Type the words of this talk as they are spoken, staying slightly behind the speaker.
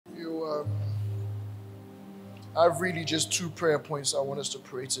I have really just 2 prayer points I want us to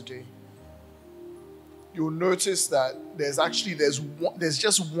pray today. You'll notice that there's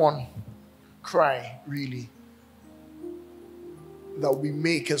just one cry, really, that we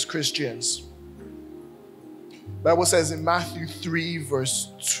make as Christians. The Bible says in Matthew 3 verse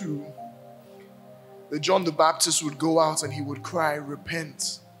 2 that John the Baptist would go out and he would cry,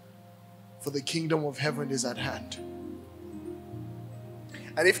 "Repent, for the kingdom of heaven is at hand."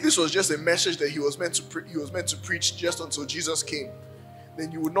 And if this was just a message that he was meant to preach just until Jesus came,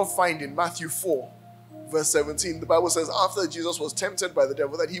 then you would not find in Matthew 4 verse 17, the Bible says after Jesus was tempted by the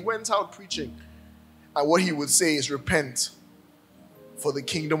devil that he went out preaching, and what he would say is, "Repent, for the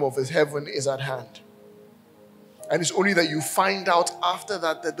kingdom of his heaven is at hand." And it's only that you find out after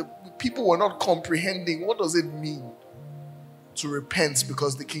that the people were not comprehending what does it mean to repent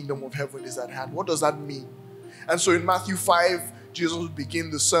because the kingdom of heaven is at hand. What does that mean? And so in Matthew 5, Jesus would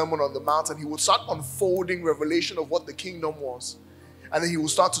begin the Sermon on the Mount and he would start unfolding revelation of what the kingdom was. And then he would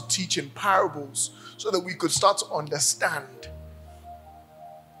start to teach in parables so that we could start to understand.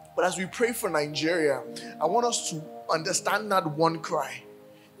 But as we pray for Nigeria, I want us to understand that one cry,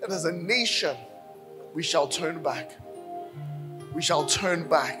 that as a nation, we shall turn back. We shall turn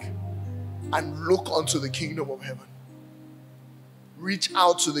back and look unto the kingdom of heaven. Reach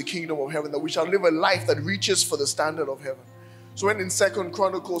out to the kingdom of heaven, that we shall live a life that reaches for the standard of heaven. So when in 2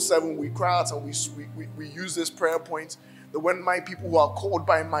 Chronicles 7 we cry out and we use this prayer point, that when my people who are called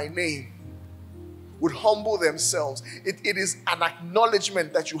by my name would humble themselves, it is an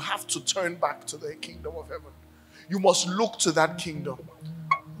acknowledgement that you have to turn back to the kingdom of heaven. You must look to that kingdom.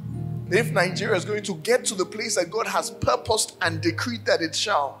 If Nigeria is going to get to the place that God has purposed and decreed that it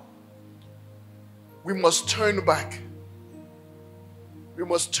shall, we must turn back. We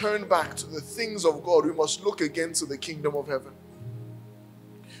must turn back to the things of God. We must look again to the kingdom of heaven.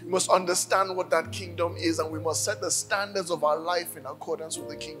 We must understand what that kingdom is, and we must set the standards of our life in accordance with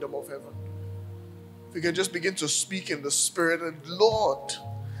the kingdom of heaven. If we can just begin to speak in the Spirit, and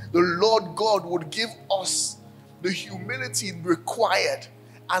the Lord God would give us the humility required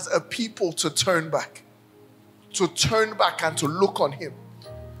as a people to turn back and to look on Him.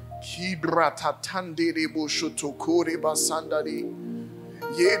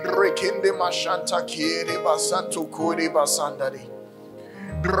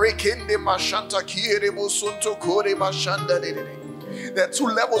 There are 2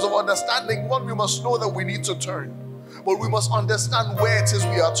 levels of understanding. One, we must know that we need to turn, but we must understand where it is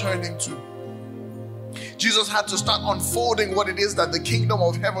we are turning to. Jesus had to start unfolding what it is that the kingdom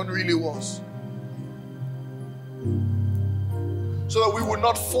of heaven really was, so that we would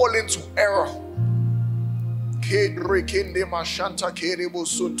not fall into error.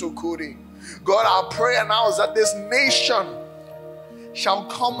 God, our prayer now is that this nation shall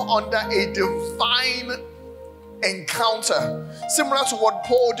come under a divine encounter, similar to what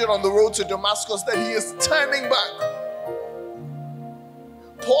Paul did on the road to Damascus, that he is turning back.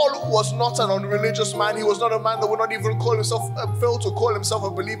 Paul was not an unreligious man. He was not a man that would not even fail to call himself a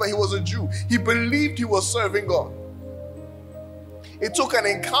believer. He was a Jew. He believed he was serving God. It took an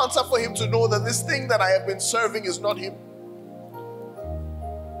encounter for him to know that this thing that I have been serving is not him.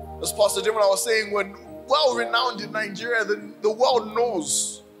 As Pastor Jim and I was saying, when well-renowned in Nigeria, the world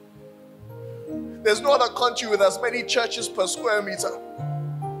knows. There's no other country with as many churches per square meter.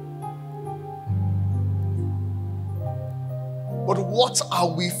 But what are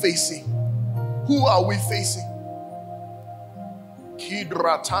we facing? Who are we facing?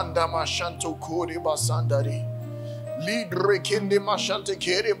 Kidratanda mashanto kore basandari. Lidre kende mashante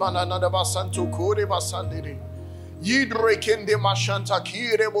kere banana basanto kore basandere. Yidre kende mashanta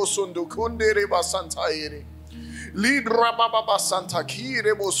kire bosundo kundere basanta ere. Lidra baba basanta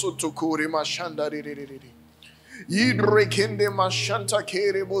kire bosuto kore mashandare. Yidre kende mashanta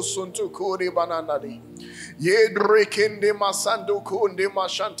kere bosunto kore bananari. Yidre kende masando kunde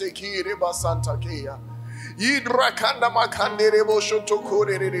mashante kire basanta keya. Yidra kanda makandere bosunto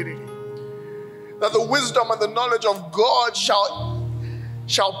kore. That the wisdom and the knowledge of God shall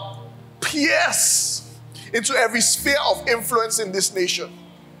pierce into every sphere of influence in this nation.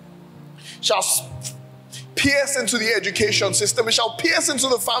 Shall pierce into the education system. It shall pierce into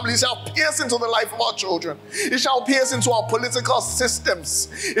the family. It shall pierce into the life of our children. It shall pierce into our political systems.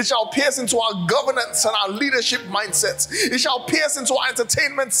 It shall pierce into our governance and our leadership mindsets. It shall pierce into our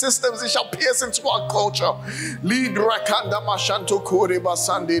entertainment systems. It shall pierce into our culture. You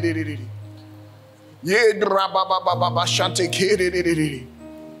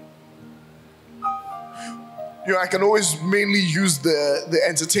know, I can always mainly use the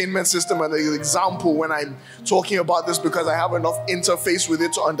entertainment system as an example when I'm talking about this, because I have enough interface with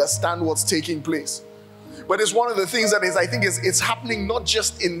it to understand what's taking place. But it's one of the things that I think it's happening not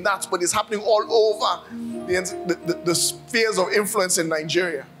just in that, but it's happening all over the spheres of influence in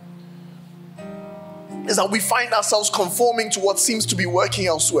Nigeria. Is that we find ourselves conforming to what seems to be working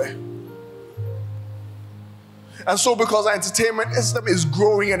elsewhere. And so because our entertainment system is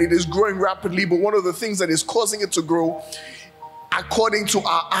growing, and it is growing rapidly, but one of the things that is causing it to grow, according to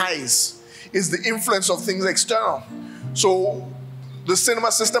our eyes, is the influence of things external. So the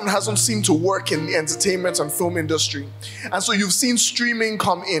cinema system hasn't seemed to work in the entertainment and film industry. And so you've seen streaming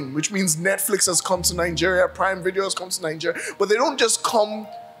come in, which means Netflix has come to Nigeria, Prime Video has come to Nigeria, but they don't just come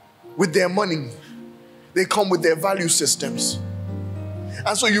with their money. They come with their value systems.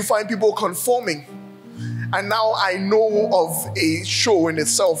 And so you find people conforming. And now I know of a show in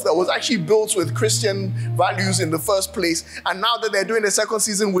itself that was actually built with Christian values in the first place. And now that they're doing the second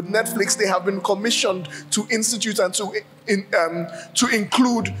season with Netflix, they have been commissioned to institute and to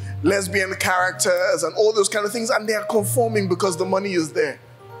include lesbian characters and all those kind of things. And they are conforming because the money is there.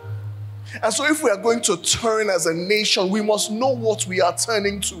 And so if we are going to turn as a nation, we must know what we are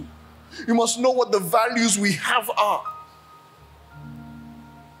turning to. We must know what the values we have are.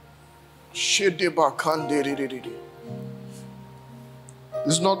 It's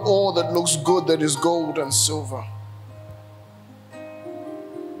not all that looks good that is gold and silver.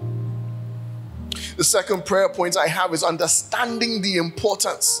 The second prayer point I have is understanding the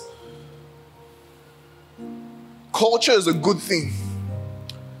importance. Culture is a good thing.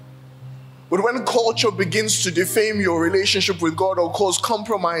 But when culture begins to defame your relationship with God or cause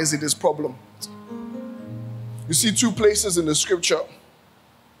compromise, it is problem. You see two places in the scripture.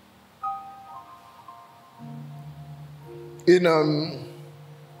 In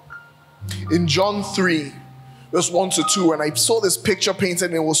John 3, verse 1 to 2, and I saw this picture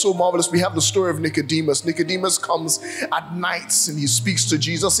painted and it was so marvelous. We have the story of Nicodemus. Nicodemus comes at nights and he speaks to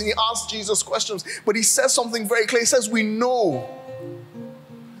Jesus and he asks Jesus questions, but he says something very clear. He says, we know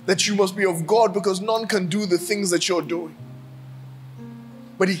that you must be of God because none can do the things that you're doing.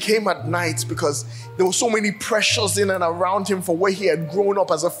 But he came at night because there were so many pressures in and around him for where he had grown up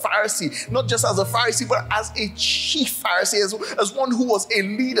as a Pharisee. Not just as a Pharisee, but as a chief Pharisee, as one who was a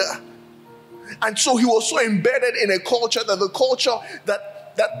leader. And so he was so embedded in a culture that the culture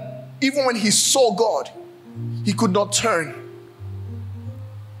that even when he saw God, he could not turn.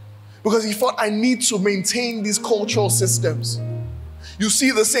 Because he thought, I need to maintain these cultural systems. You see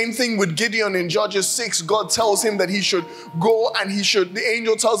the same thing with Gideon in Judges 6. God tells him that he should go and the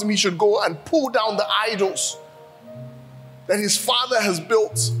angel tells him he should go and pull down the idols that his father has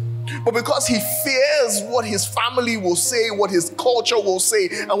built. But because he fears what his family will say, what his culture will say,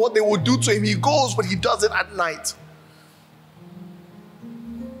 and what they will do to him, he goes, but he does it at night.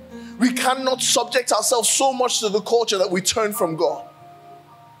 We cannot subject ourselves so much to the culture that we turn from God.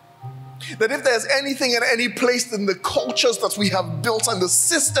 That if there's anything and any place in the cultures that we have built and the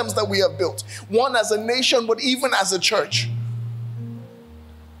systems that we have built, one as a nation, but even as a church,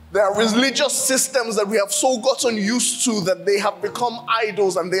 there are religious systems that we have so gotten used to that they have become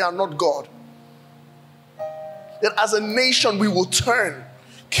idols and they are not God. That as a nation we will turn.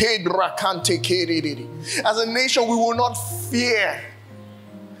 As a nation we will not fear,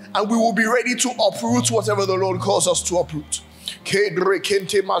 and we will be ready to uproot whatever the Lord calls us to uproot. God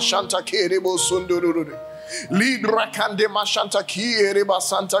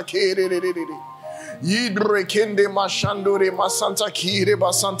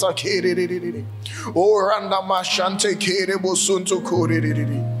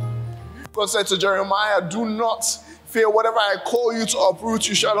said to Jeremiah, do not fear. Whatever I call you to uproot,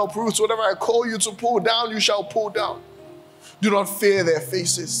 you shall uproot. Whatever I call you to pull down, you shall pull down. Do not fear their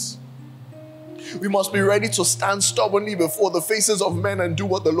faces. We must be ready to stand stubbornly before the faces of men and do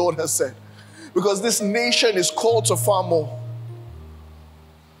what the Lord has said. Because this nation is called to far more.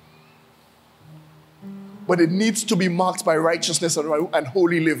 But it needs to be marked by righteousness and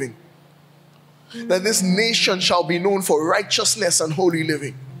holy living. That this nation shall be known for righteousness and holy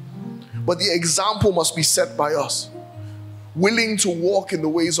living. But the example must be set by us. Willing to walk in the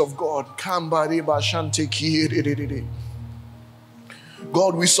ways of God.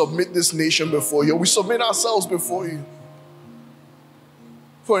 God, we submit this nation before you. We submit ourselves before you.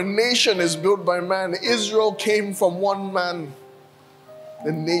 For a nation is built by man. Israel came from one man,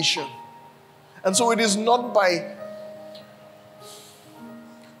 the nation. And so it is not by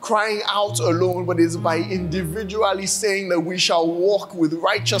crying out alone, but it is by individually saying that we shall walk with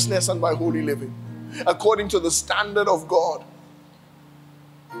righteousness and by holy living, according to the standard of God.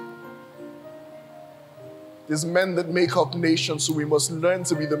 There's men that make up nations, so we must learn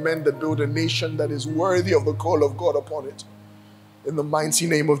to be the men that build a nation that is worthy of the call of God upon it. In the mighty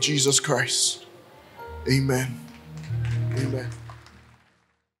name of Jesus Christ. Amen. Amen.